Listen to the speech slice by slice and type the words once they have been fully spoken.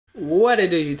What it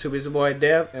do, YouTube? It's your boy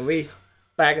Dev, and we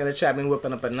back in the chat, been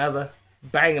whipping up another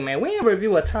banger, man. We ain't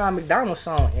review a Tom MacDonald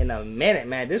song in a minute,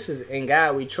 man. This is In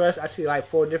God We Trust. I see like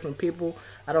 4 different people.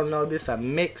 I don't know if this a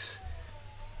mix,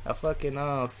 a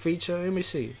fucking feature. Let me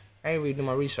see. I ain't really doing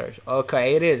my research.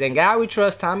 Okay, it is In God We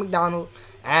Trust. Tom MacDonald,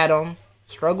 Adam,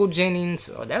 Struggle Jennings.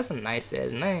 Oh, that's a nice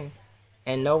ass name.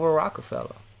 And Nova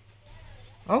Rockafeller.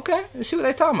 Okay, let's see what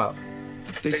they talking about.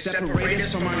 They separate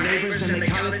us from our neighbors and they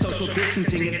call it social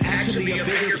distancing. It's actually a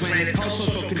bigger plan, it's called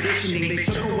social conditioning. They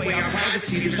took away our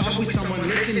privacy, there's always someone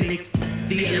listening.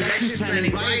 The elections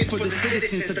planning riots for the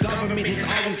citizens. The government has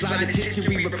always lied, it's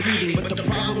history repeating. But the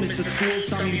problem is the schools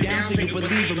thumb you down so you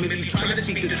believe them. If you try to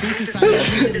speak the truth inside the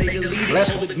truth, then they delete it.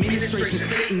 Whole administration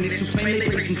Satanists who claim they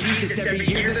praise in Jesus. Every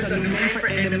year there's a new name for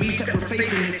enemies that we're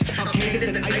facing. It's Al-Qaeda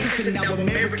and ISIS and now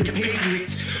American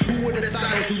patriots. Who would have thought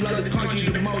those who love the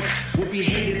country the most would be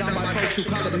hated on by folks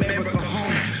who call America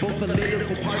home? Both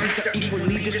political parties are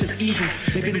equally just as evil.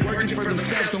 They've been working for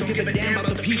themselves, don't give a damn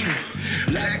about the people.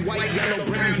 Black, white, yellow,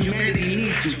 brown, humanity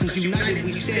needs you. Cause united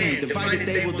we stand, divided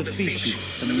they will defeat you.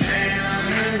 The man on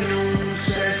the news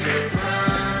says the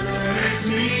problem is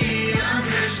me. I'm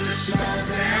just a small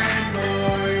town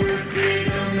boy with big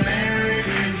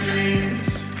American dreams.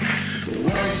 The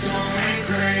world's going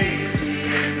crazy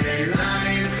and they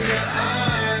lying to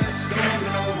us. Don't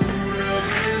know who to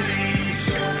believe,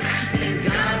 so in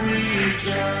God we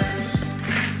trust.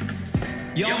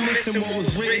 Y'all missing what was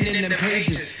written in them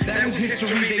pages. That was history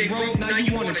they wrote, now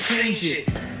you wanna change it.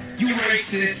 You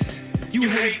racist, you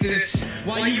hate this.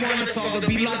 Why you want us all to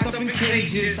be locked up in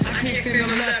cages? I can't stand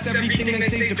the left, everything they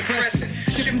say is depressing.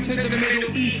 Ship them to the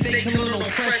Middle East, they kill no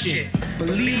oppression.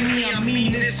 Believe me, I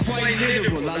mean this quite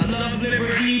literal. I love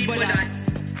liberty, but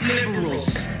liberals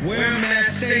wear a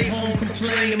mask, stay home,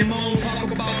 complain and moan.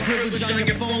 Talk about privilege on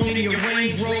your phone in your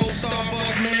Range Rover,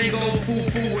 Starbucks, Mango, foo,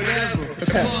 whatever. The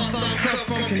cloth on cuff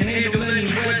phone can handle any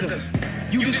weather.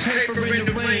 You just pepper in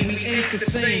the rain, we ain't the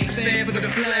same. Stand for the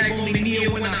flag, only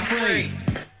kneel when I pray.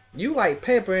 You like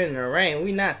pepper in the rain,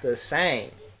 we not the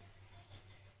same.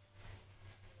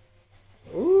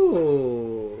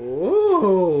 Ooh,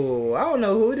 I don't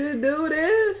know who this dude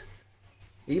is.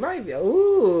 He might be,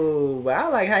 ooh, but I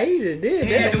like how he just did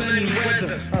that.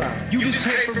 You just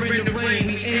pepper in the rain,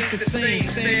 we ain't the same.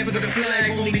 Stand for the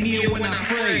flag, only kneel when I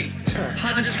pray.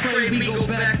 I just pray we go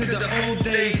back to the old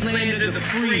days, land of the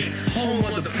free, home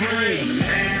of the brave.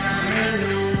 Man on the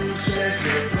news says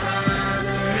the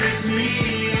problem is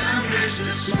me. I'm just a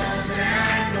small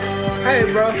town boy. Hey,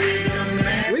 bro,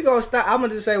 we gonna stop. I'm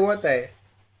gonna just say one thing.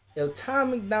 If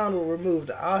Tom MacDonald removed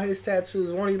all his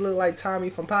tattoos, won't he look like Tommy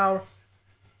from Power?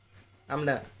 I'm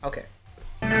done. Okay.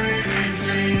 The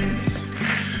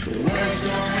world's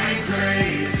going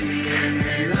crazy and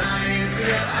they lying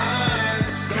to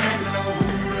us. Don't know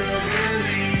who to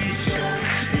believe, so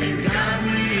in God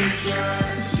we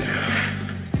trust.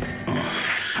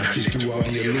 I see through all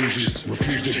the illusions,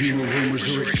 refuse to hear rumors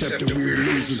or accept that we're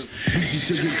losers. Easy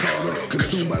to get caught up,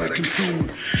 consumed by the consumer.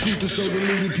 Truth is so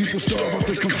diluted, people starve off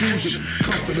the confusion.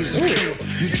 Confidence to kill,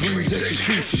 your dreams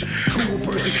execution. Cruel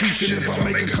persecution if I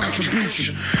make a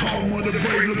contribution. Home of the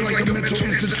brave look like a mental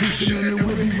institution, and it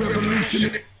will be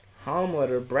revolution. Home of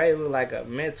the brave look like a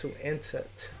mental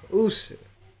institution.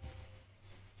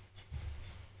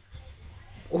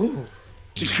 Ooh.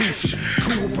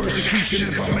 Cruel persecution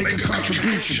if I make a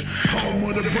contribution. Home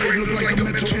of the brave look like a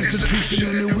mental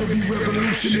institution, and it will be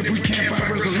revolution if we can't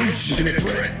find resolution. And the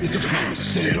threat is upon us.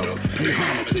 Stand up, pay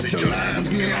homage. They tell lies and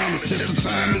being honest. Test of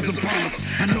time is upon us.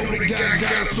 I know that God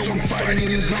got us, so I'm fighting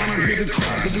in His honor. Hear the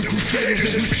cries of the crusaders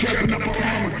as we strapping up our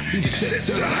armor. These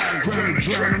sets at a high ground and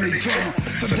drowning their drama.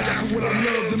 If I die for what I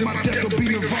love, then my death will be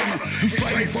nirvana. We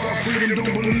fighting for our freedom,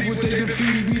 don't believe what they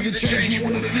defeat. Be the change you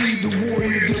wanna see, the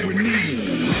warrior that we need.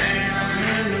 Man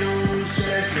on the news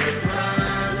says the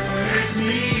problem is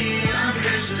me. I'm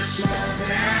just a small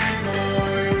town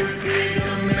boy with big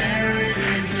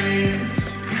American dreams.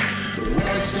 The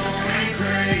world's going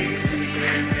crazy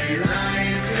and they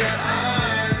lying to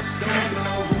us. Don't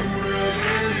know who to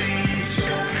believe,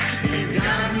 so in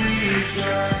God we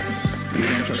trust. We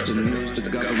don't trust the news, the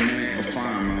government, or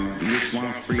pharma. We just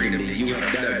want freedom that you have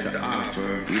dared to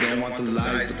offer. We don't want the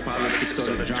lies, the politics,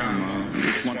 or the drama. We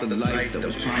just want the life that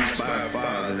was promised by our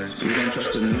fathers. We don't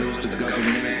trust the news, the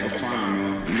government, or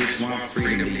pharma. We just want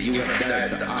freedom that you have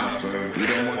dared to offer. We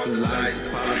don't want the lies, the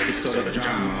politics, or the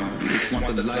drama. We just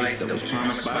want the life that was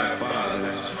promised by our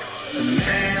fathers. The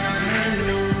man on the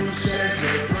news says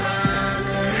the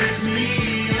problem is me.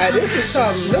 Hey, this is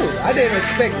something new. I didn't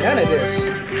expect none of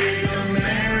this.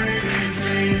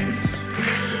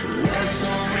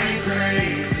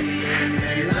 Crazy and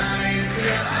they lying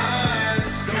to us.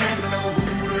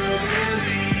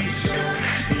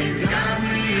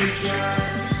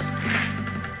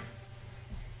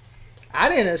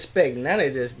 didn't expect none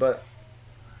of this, but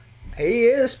he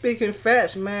is speaking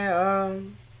facts,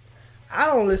 man. I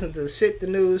don't listen to the shit the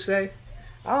news say.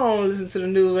 I don't listen to the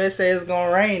news where they say it's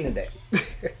gonna rain today.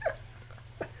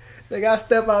 Like, I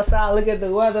step outside, look at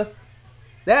the weather.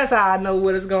 That's how I know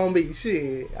what it's gonna be.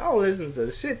 Shit, I don't listen to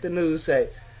the shit the news say.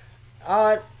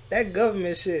 That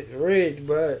government shit rigged,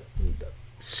 bro.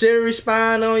 Siri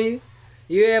spying on you.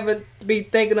 You ever be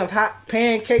thinking of hot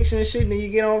pancakes and shit, and then you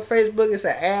get on Facebook, it's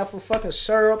an ad for fucking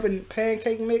syrup and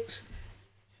pancake mix?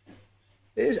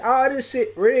 All this shit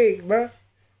rigged, bro.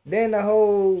 Then the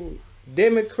whole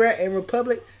Democrat and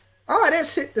Republic, all that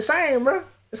shit the same, bro.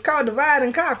 It's called divide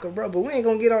and conquer, bro. But we ain't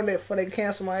gonna get on that before they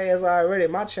cancel my ass already.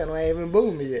 My channel ain't even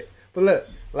booming yet. But look,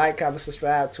 like, comment,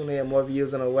 subscribe, tune in, more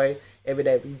views on the way. Every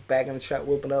day we back in the trap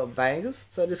whipping up bangers.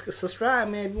 So just subscribe,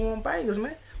 man, if you want bangers,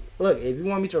 man. Look, if you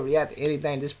want me to react to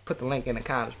anything, just put the link in the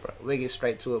comments, bro. We'll get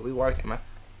straight to it. We working, man.